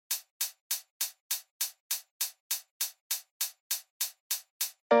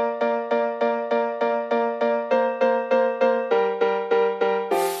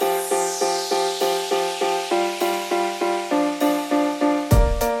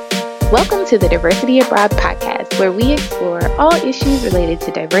Welcome to the Diversity Abroad podcast, where we explore all issues related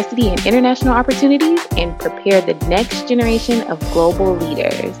to diversity and international opportunities and prepare the next generation of global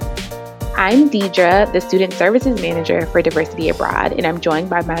leaders. I'm Deidre, the Student Services Manager for Diversity Abroad, and I'm joined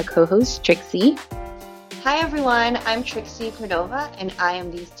by my co-host, Trixie. Hi, everyone. I'm Trixie Cordova, and I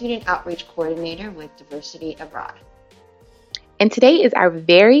am the Student Outreach Coordinator with Diversity Abroad. And today is our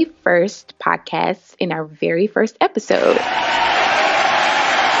very first podcast in our very first episode.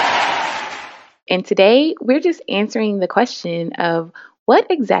 And today, we're just answering the question of what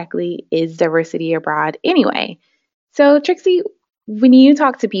exactly is diversity abroad anyway? So, Trixie, when you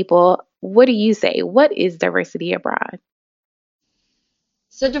talk to people, what do you say? What is diversity abroad?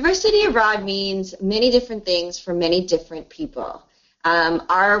 So diversity abroad means many different things for many different people.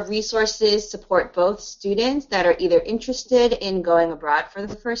 Our resources support both students that are either interested in going abroad for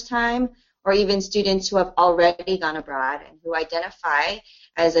the first time or even students who have already gone abroad and who identify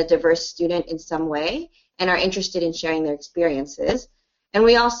as a diverse student in some way and are interested in sharing their experiences. And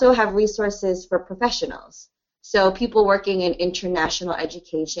we also have resources for professionals. So people working in international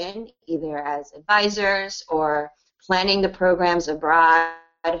education, either as advisors or planning the programs abroad.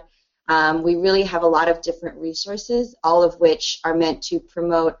 We really have a lot of different resources, all of which are meant to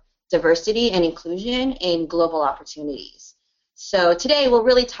promote diversity and inclusion in global opportunities. So today we'll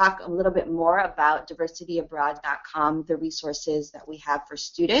really talk a little bit more about diversityabroad.com, the resources that we have for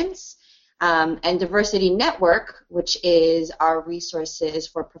students, and Diversity Network, which is our resources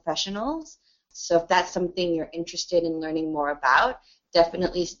for professionals. So if that's something you're interested in learning more about,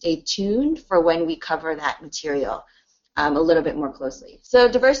 definitely stay tuned for when we cover that material a little bit more closely. So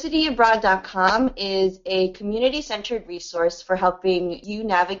diversityabroad.com is a community-centered resource for helping you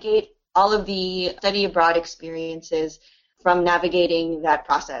navigate all of the study abroad experiences from navigating that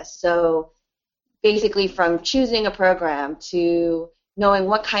process. So basically from choosing a program to knowing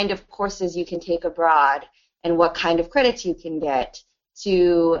what kind of courses you can take abroad and what kind of credits you can get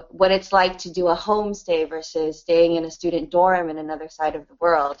to what it's like to do a homestay versus staying in a student dorm in another side of the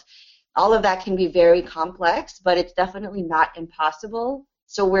world. All of that can be very complex, but it's definitely not impossible.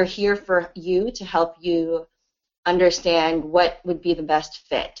 So we're here for you to help you understand what would be the best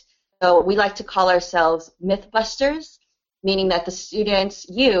fit. So we like to call ourselves Mythbusters, meaning that the students,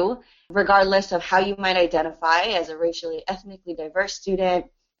 you, regardless of how you might identify as a racially, ethnically diverse student,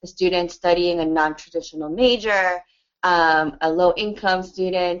 a student studying a non-traditional major, a low-income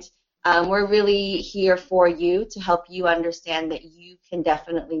student, we're really here for you to help you understand that you can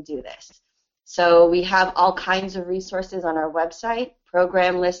definitely do this. So we have all kinds of resources on our website,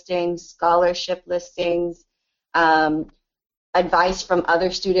 program listings, scholarship listings, advice from other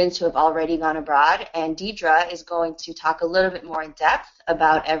students who have already gone abroad, and Deidre is going to talk a little bit more in depth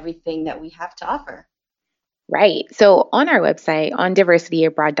about everything that we have to offer. Right. So on our website, on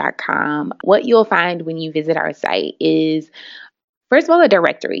diversityabroad.com, what you'll find when you visit our site is, first of all, a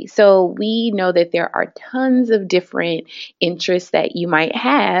directory. So we know that there are tons of different interests that you might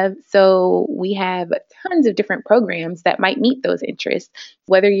have. So we have tons of different programs that might meet those interests.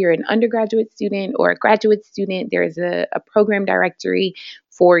 Whether you're an undergraduate student or a graduate student, there's a program directory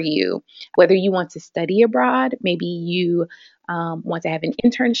for you. Whether you want to study abroad, maybe you want to have an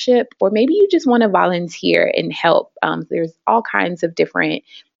internship, or maybe you just want to volunteer and help. There's all kinds of different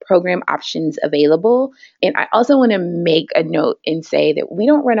program options available. And I also want to make a note and say that we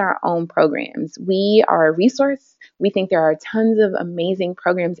don't run our own programs. We are a resource. We think there are tons of amazing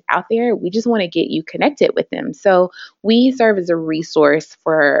programs out there. We just want to get you connected with them. So we serve as a resource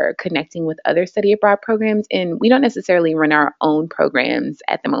for connecting with other study abroad programs, and we don't necessarily run our own programs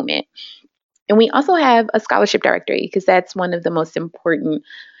at the moment. And we also have a scholarship directory because that's one of the most important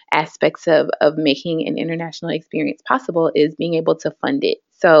aspects of making an international experience possible is being able to fund it.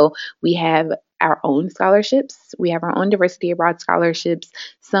 So we have our own scholarships. We have our own diversity abroad scholarships,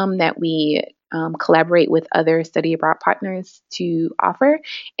 some that we collaborate with other study abroad partners to offer.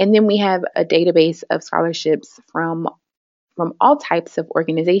 And then we have a database of scholarships from all types of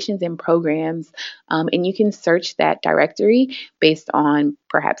organizations and programs. And you can search that directory based on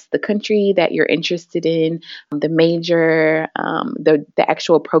perhaps the country that you're interested in, the major, the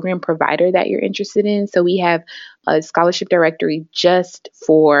actual program provider that you're interested in. So we have a scholarship directory just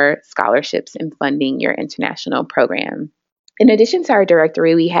for scholarships and funding your international program. In addition to our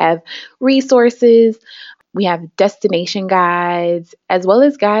directory, we have resources. We have destination guides, as well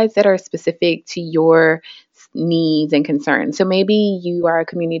as guides that are specific to your needs and concerns. So maybe you are a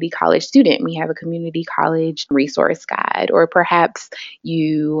community college student. We have a community college resource guide, or perhaps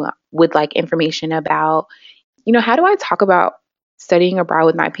you would like information about, how do I talk about studying abroad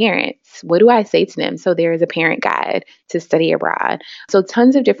with my parents. What do I say to them? So there is a parent guide to study abroad. So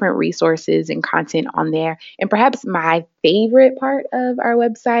tons of different resources and content on there. And perhaps my favorite part of our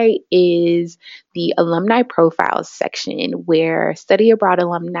website is the alumni profiles section, where study abroad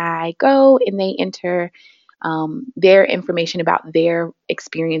alumni go and they enter their information about their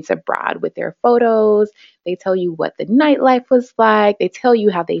experience abroad with their photos. They tell you what the nightlife was like. They tell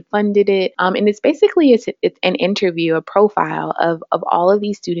you how they funded it. And it's an interview, a profile of all of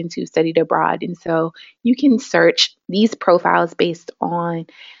these students who studied abroad. And so you can search these profiles based on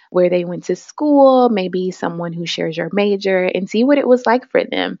where they went to school, maybe someone who shares your major, and see what it was like for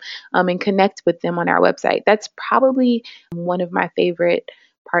them, and connect with them on our website. That's probably one of my favorite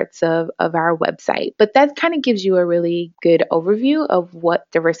parts of our website. But that kind of gives you a really good overview of what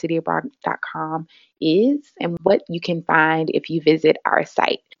diversityabroad.com is and what you can find if you visit our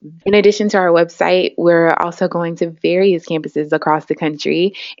site. In addition to our website, we're also going to various campuses across the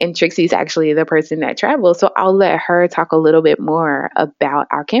country, and Trixie's actually the person that travels, so I'll let her talk a little bit more about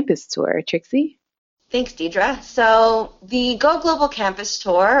our campus tour. Trixie? Thanks, Deidre. So the Go Global Campus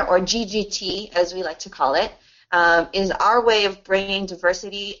Tour, or GGT as we like to call it, is our way of bringing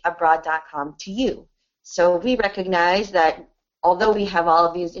diversityabroad.com to you. So we recognize that although we have all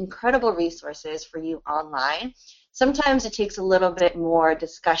of these incredible resources for you online, sometimes it takes a little bit more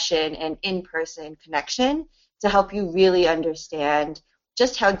discussion and in-person connection to help you really understand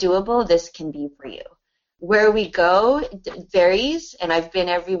just how doable this can be for you. Where we go varies, and I've been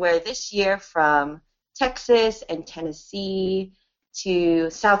everywhere this year, from Texas and Tennessee to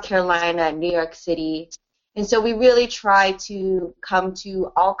South Carolina and New York City. And so we really try to come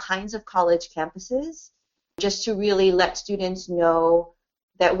to all kinds of college campuses just to really let students know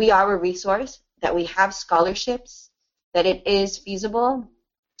that we are a resource, that we have scholarships, that it is feasible,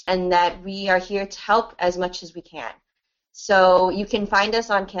 and that we are here to help as much as we can. So you can find us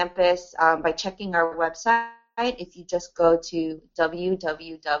on campus by checking our website. If you just go to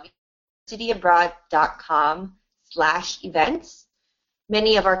www.diversityabroad.com/events,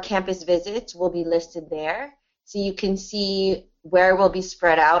 many of our campus visits will be listed there, so you can see where we'll be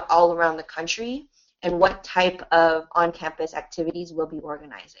spread out all around the country and what type of on-campus activities we'll be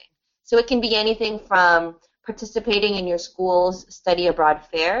organizing. So it can be anything from participating in your school's study abroad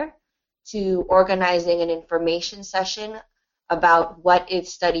fair to organizing an information session about what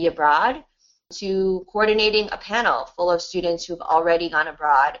is study abroad, to coordinating a panel full of students who've already gone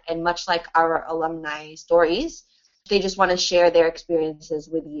abroad, and much like our alumni stories, they just want to share their experiences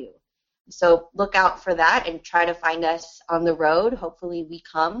with you. So look out for that and try to find us on the road. Hopefully we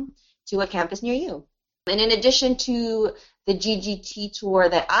come to a campus near you. And in addition to the GGT tour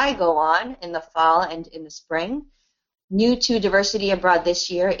that I go on in the fall and in the spring, new to Diversity Abroad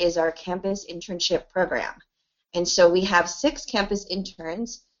this year is our campus internship program. And so we have 6 campus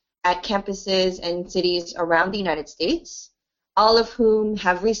interns at campuses and cities around the United States, all of whom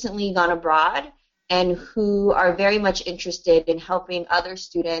have recently gone abroad and who are very much interested in helping other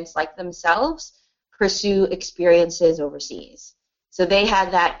students like themselves pursue experiences overseas. So they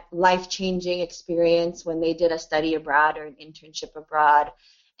had that life-changing experience when they did a study abroad or an internship abroad,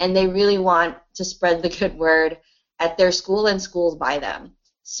 and they really want to spread the good word at their school and schools by them.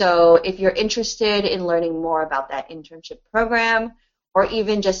 So if you're interested in learning more about that internship program, or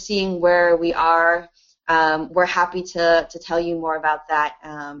even just seeing where we are, we're happy to tell you more about that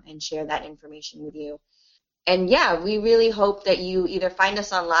and share that information with you. And yeah, we really hope that you either find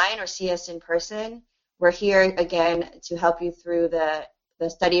us online or see us in person. We're here, again, to help you through the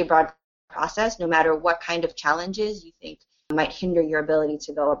study abroad process, no matter what kind of challenges you think might hinder your ability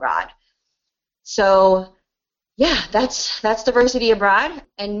to go abroad. So yeah, that's Diversity Abroad.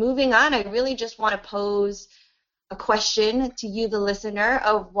 And moving on, I really just want to pose a question to you, the listener,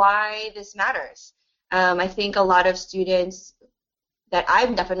 of why this matters. I think a lot of students that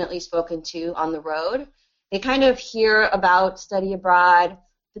I've definitely spoken to on the road, they kind of hear about study abroad,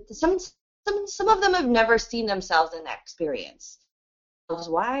 but some of them have never seen themselves in that experience.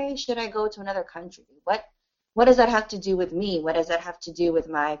 Why should I go to another country? What does that have to do with me? What does that have to do with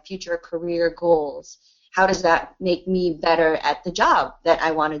my future career goals? How does that make me better at the job that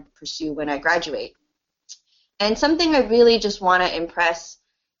I want to pursue when I graduate? And something I really just want to impress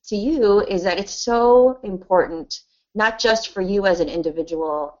to you is that it's so important, not just for you as an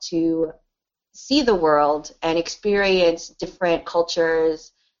individual to see the world and experience different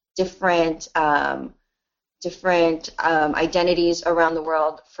cultures, different identities around the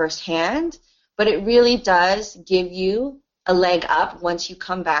world firsthand, but it really does give you a leg up once you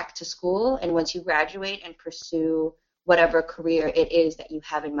come back to school and once you graduate and pursue whatever career it is that you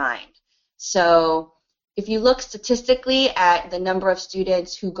have in mind. So If you look statistically at the number of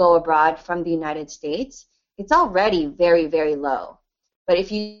students who go abroad from the United States, it's already very, very low. But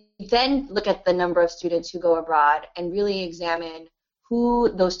if you then look at the number of students who go abroad and really examine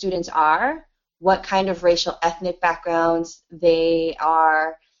who those students are, what kind of racial ethnic backgrounds they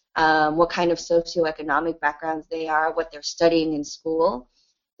are, what kind of socioeconomic backgrounds they are, what they're studying in school,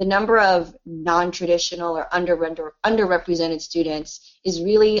 the number of non-traditional or underrepresented students is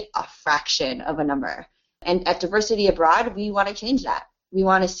really a fraction of a number. And at Diversity Abroad, we want to change that. We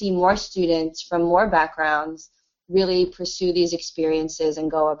want to see more students from more backgrounds really pursue these experiences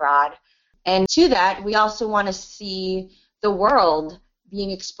and go abroad. And to that, we also want to see the world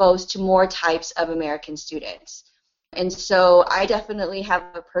being exposed to more types of American students. And so I definitely have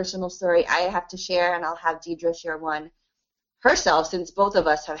a personal story I have to share, and I'll have Deidre share one herself, since both of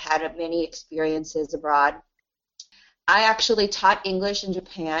us have had many experiences abroad. I actually taught English in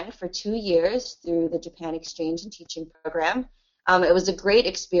Japan for 2 years through the Japan Exchange and Teaching Program. It was a great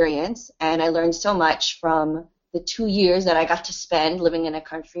experience, and I learned so much from the 2 years that I got to spend living in a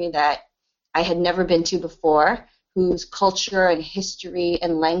country that I had never been to before, whose culture and history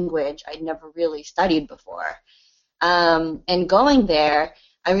and language I'd never really studied before. And going there,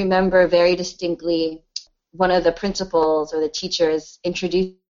 I remember very distinctly one of the principals or the teachers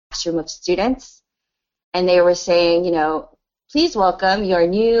introduced a classroom of students, and they were saying, please welcome your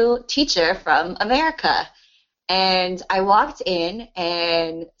new teacher from America. And I walked in,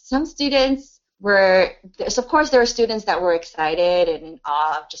 and some students of course there were students that were excited and in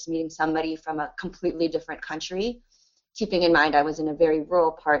awe of just meeting somebody from a completely different country, keeping in mind I was in a very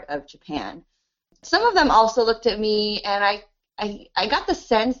rural part of Japan. Some of them also looked at me, and I got the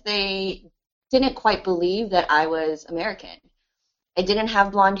sense they didn't quite believe that I was American. I didn't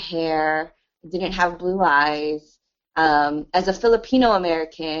have blonde hair, I didn't have blue eyes. As a Filipino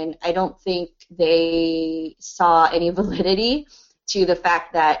American, I don't think they saw any validity to the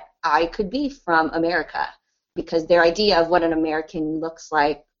fact that I could be from America, because their idea of what an American looks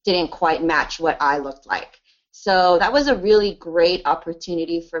like didn't quite match what I looked like. So that was a really great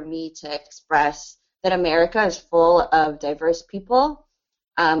opportunity for me to express that America is full of diverse people.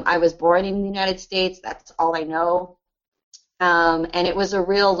 I was born in the United States, that's all I know. And it was a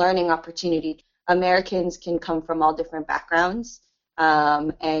real learning opportunity. Americans can come from all different backgrounds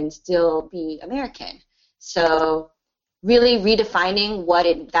and still be American. So really redefining what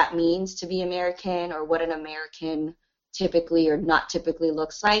that means to be American, or what an American typically or not typically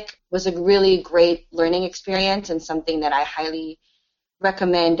looks like, was a really great learning experience, and something that I highly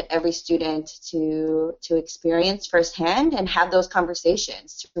recommend every student to experience firsthand and have those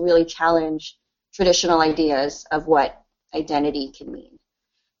conversations to really challenge traditional ideas of what identity can mean.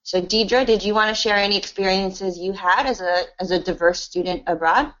 So Deidre, did you want to share any experiences you had as a diverse student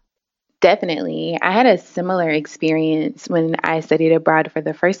abroad? Definitely. I had a similar experience when I studied abroad for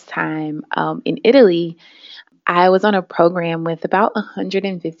the first time in Italy. I was on a program with about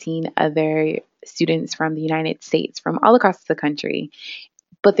 115 other students from the United States from all across the country,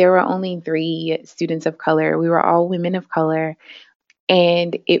 but there were only 3 students of color. We were all women of color,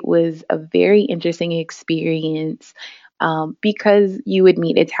 and it was a very interesting experience because you would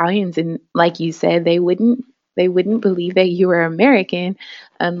meet Italians, and like you said, they wouldn't believe that you were American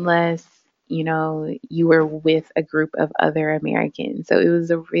unless you were with a group of other Americans. So it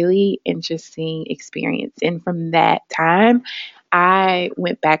was a really interesting experience. And from that time, I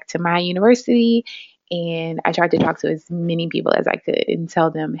went back to my university and I tried to talk to as many people as I could and tell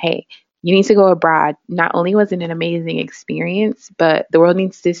them, hey, you need to go abroad. Not only was it an amazing experience, but the world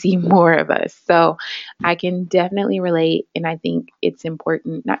needs to see more of us. So I can definitely relate. And I think it's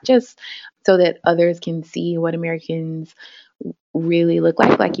important, not just so that others can see what Americans really look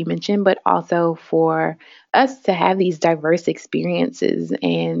like you mentioned, but also for us to have these diverse experiences.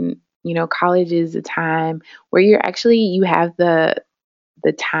 And, college is a time where you have the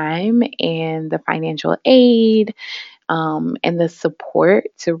time and the financial aid and the support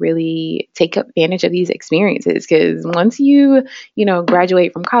to really take advantage of these experiences. Because once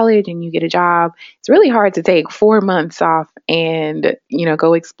graduate from college and you get a job, it's really hard to take 4 months off and,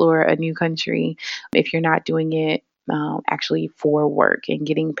 go explore a new country if you're not doing it actually for work and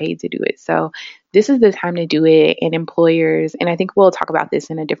getting paid to do it. So this is the time to do it. And employers, and I think we'll talk about this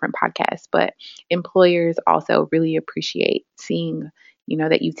in a different podcast, but employers also really appreciate seeing,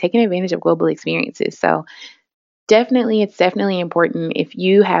 that you've taken advantage of global experiences. So it's definitely important. If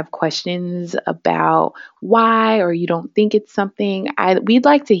you have questions about why, or you don't think it's something, we'd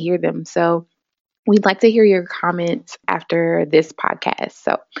like to hear them. So we'd like to hear your comments after this podcast.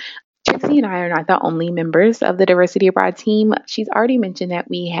 So Trixie and I are not the only members of the Diversity Abroad team. She's already mentioned that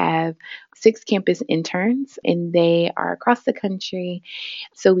we have 6 campus interns, and they are across the country.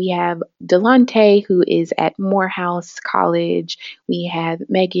 So we have Delonte, who is at Morehouse College. We have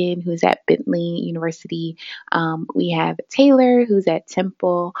Megan, who's at Bentley University. We have Taylor, who's at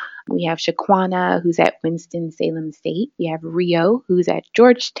Temple. We have Shaquana, who's at Winston-Salem State. We have Rio, who's at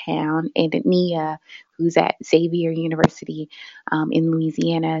Georgetown, and Nia, who's at Xavier University in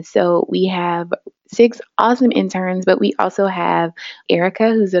Louisiana. So we have 6 awesome interns, but we also have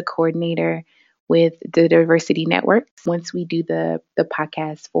Erica, who's a coordinator with the Diversity Network. Once we do the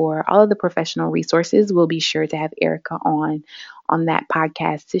podcast for all of the professional resources, we'll be sure to have Erica on that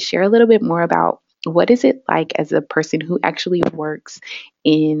podcast to share a little bit more about what is it like as a person who actually works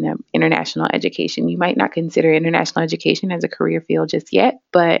in international education. You might not consider international education as a career field just yet,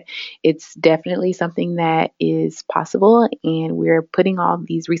 but it's definitely something that is possible, and we're putting all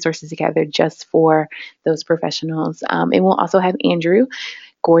these resources together just for those professionals. And we'll also have Andrew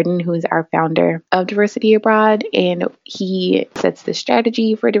Gordon, who is our founder of Diversity Abroad, and he sets the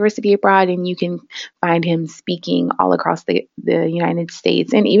strategy for Diversity Abroad, and you can find him speaking all across the United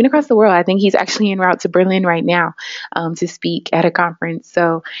States and even across the world. I think he's actually en route to Berlin right now to speak at a conference.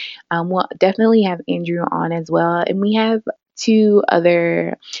 So we'll definitely have Andrew on as well. And we have 2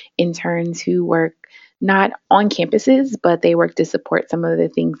 other interns who work not on campuses, but they work to support some of the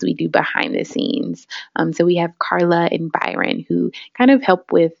things we do behind the scenes. So we have Carla and Byron who kind of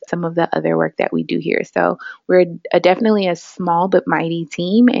help with some of the other work that we do here. So we're definitely a small but mighty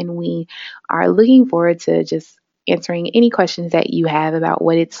team, and we are looking forward to just answering any questions that you have about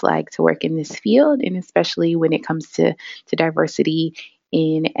what it's like to work in this field, and especially when it comes to diversity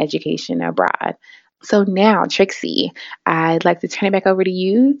in education abroad. So now, Trixie, I'd like to turn it back over to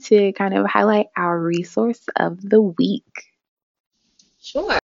you to kind of highlight our resource of the week.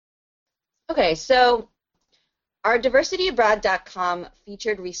 Sure. Okay, so our diversityabroad.com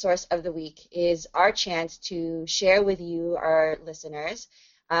featured resource of the week is our chance to share with you, our listeners,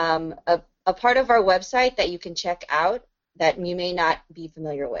 a part of our website that you can check out that you may not be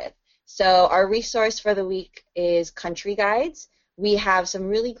familiar with. So our resource for the week is Country Guides. We have some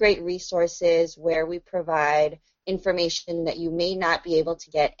really great resources where we provide information that you may not be able to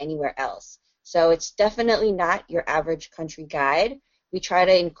get anywhere else. So it's definitely not your average country guide. We try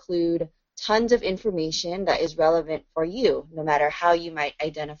to include tons of information that is relevant for you, no matter how you might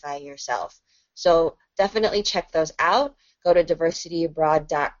identify yourself. So definitely check those out. Go to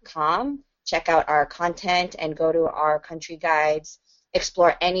diversityabroad.com, check out our content, and go to our country guides.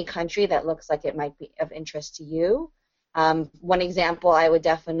 Explore any country that looks like it might be of interest to you. One example I would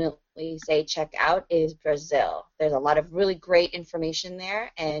definitely say check out is Brazil. There's a lot of really great information there,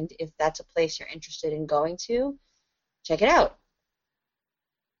 and if that's a place you're interested in going to, check it out.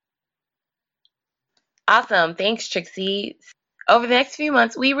 Awesome. Thanks, Trixie. Over the next few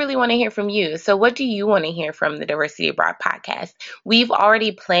months, we really want to hear from you. So what do you want to hear from the Diversity Abroad podcast? We've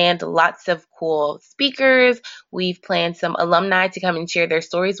already planned lots of cool speakers. We've planned some alumni to come and share their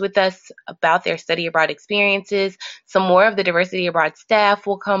stories with us about their study abroad experiences. Some more of the Diversity Abroad staff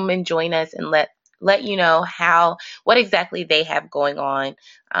will come and join us and let you know what exactly they have going on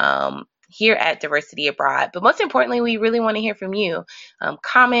here at Diversity Abroad. But most importantly, we really want to hear from you.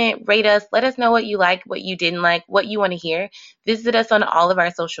 Comment, rate us, let us know what you like, what you didn't like, what you want to hear. Visit us on all of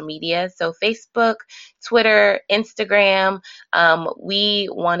our social media. So Facebook, Twitter, Instagram. We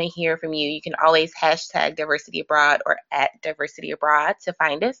want to hear from you. You can always hashtag Diversity Abroad or at Diversity Abroad to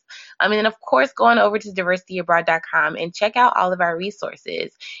find us. And then, of course, go on over to diversityabroad.com and check out all of our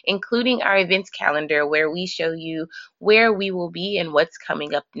resources, including our events calendar, where we show you where we will be and what's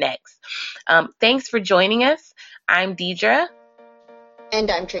coming up next. Thanks for joining us. I'm Deidre. And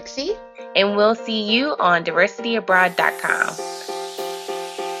I'm Trixie. And we'll see you on diversityabroad.com.